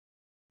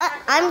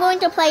I'm going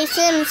to play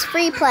Sims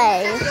Free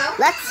Play.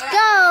 Let's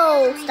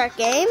go! Start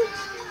game.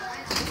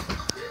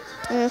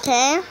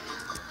 Okay.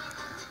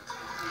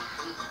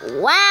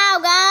 Wow,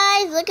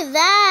 guys, look at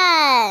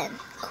that.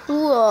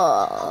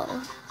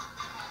 Cool.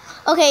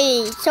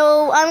 Okay,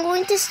 so I'm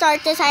going to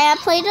start this. I have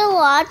played a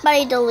lot, but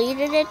I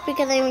deleted it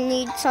because I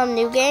need some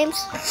new games.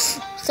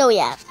 So,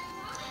 yeah.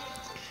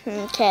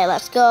 Okay,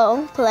 let's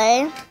go.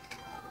 Play.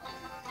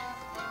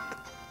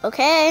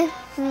 Okay.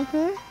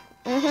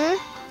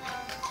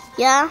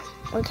 Yeah.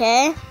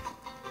 Okay.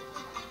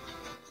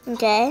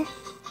 Okay.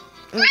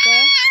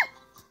 Okay.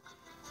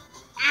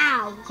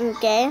 Ow.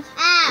 Okay.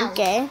 Ow.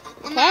 Okay.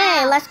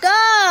 Okay, let's go.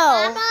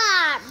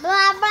 Blah,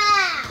 blah,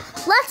 blah.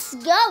 Let's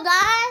go,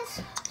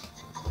 guys.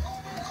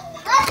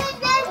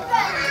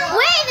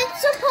 Wait,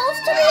 it's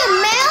supposed to be a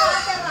male?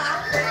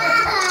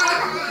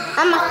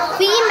 I'm a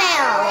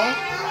female.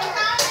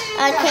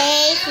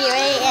 Okay, here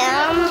I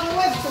am.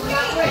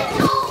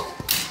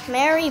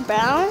 Mary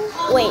Brown?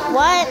 Wait,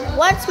 what?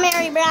 What's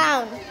Mary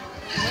Brown?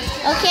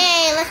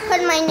 Okay, let's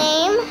put my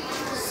name.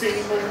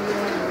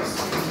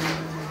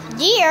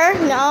 Dear?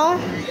 No.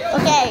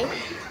 Okay.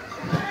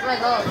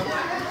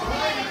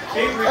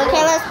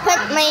 Okay, let's put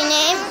my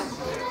name.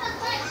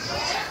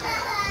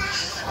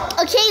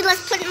 Okay,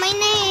 let's put my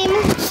name.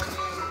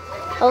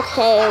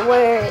 Okay,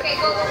 where?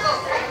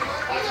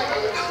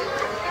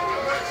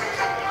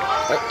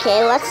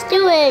 Okay, let's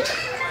do it.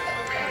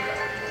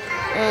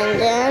 And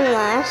then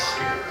last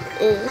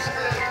is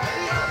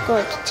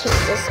going to take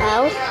this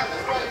out.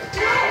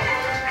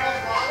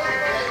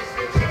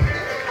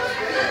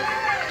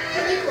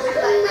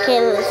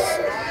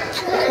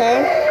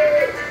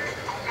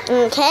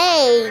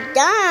 Okay,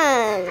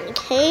 done.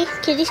 Okay,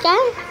 kitty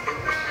sky.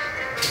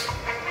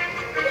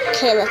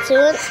 Okay, let's do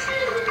it.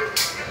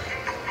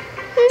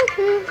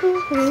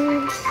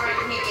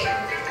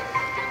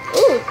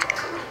 Ooh.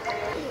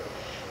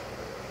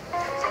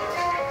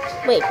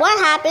 Wait, what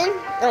happened?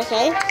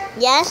 Okay,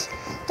 yes.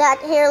 That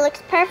hair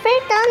looks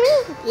perfect on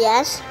me.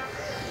 Yes.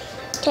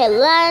 Okay,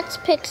 let's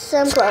pick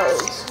some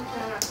clothes.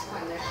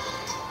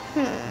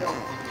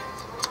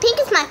 Pink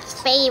is my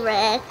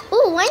favorite.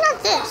 Ooh, why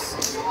not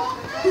this?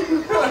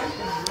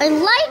 I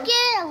like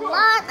it a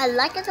lot. I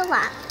like it a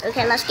lot.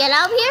 Okay, let's get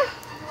out of here.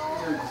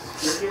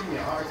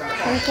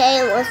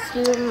 Okay, let's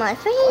do my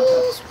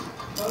face.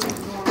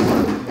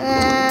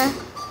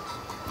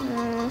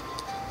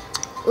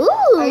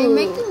 Ooh. Are you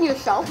making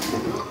yourself?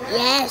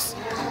 Yes.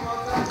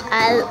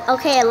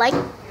 Okay, I like.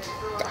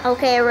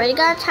 Okay, I already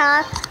got a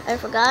top. I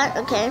forgot.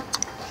 Okay.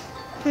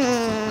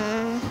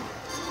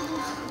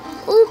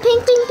 Ooh,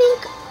 pink, pink,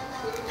 pink.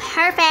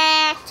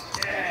 Perfect.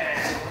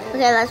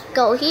 Okay, let's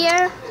go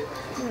here.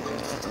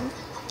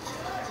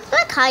 I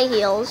like high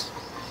heels.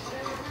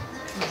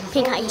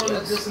 Pink high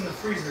heels.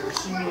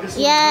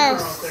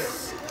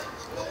 Yes.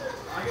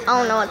 I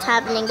don't know what's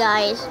happening,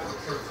 guys.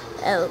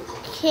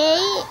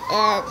 Okay,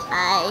 and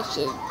I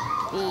should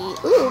be.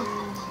 Ooh.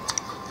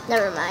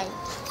 Never mind.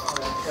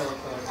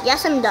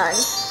 Yes, I'm done.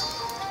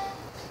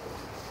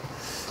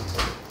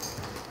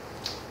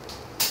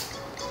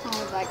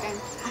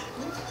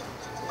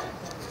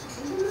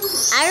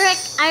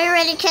 I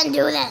already can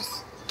do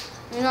this.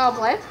 You know how to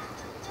play?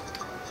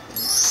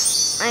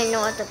 I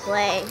know what to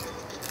play.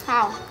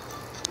 How?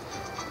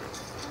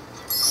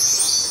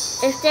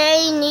 If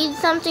they need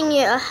something,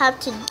 you have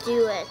to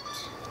do it.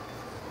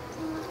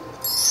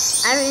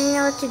 I don't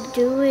know what to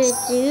do with it,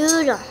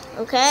 dude.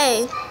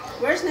 Okay.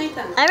 Where's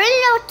Nathan? I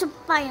already know what to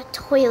buy a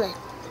toilet.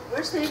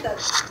 Where's Nathan?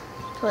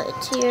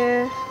 Toilet's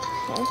here.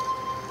 Okay.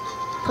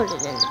 Put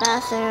it in the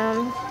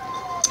bathroom.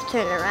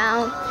 Turn it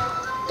around.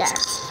 There.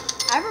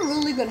 I have a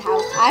really good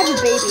house. I have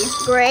a baby.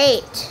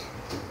 Great.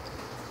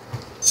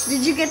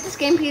 Did you get this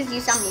game because you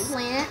saw me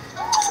playing it?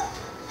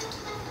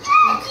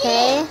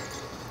 Okay.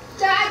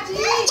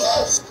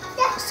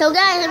 So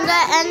guys, I'm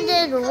gonna end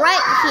it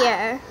right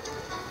here.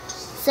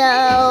 So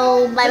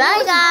bye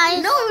bye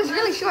guys. No, it was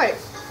really short.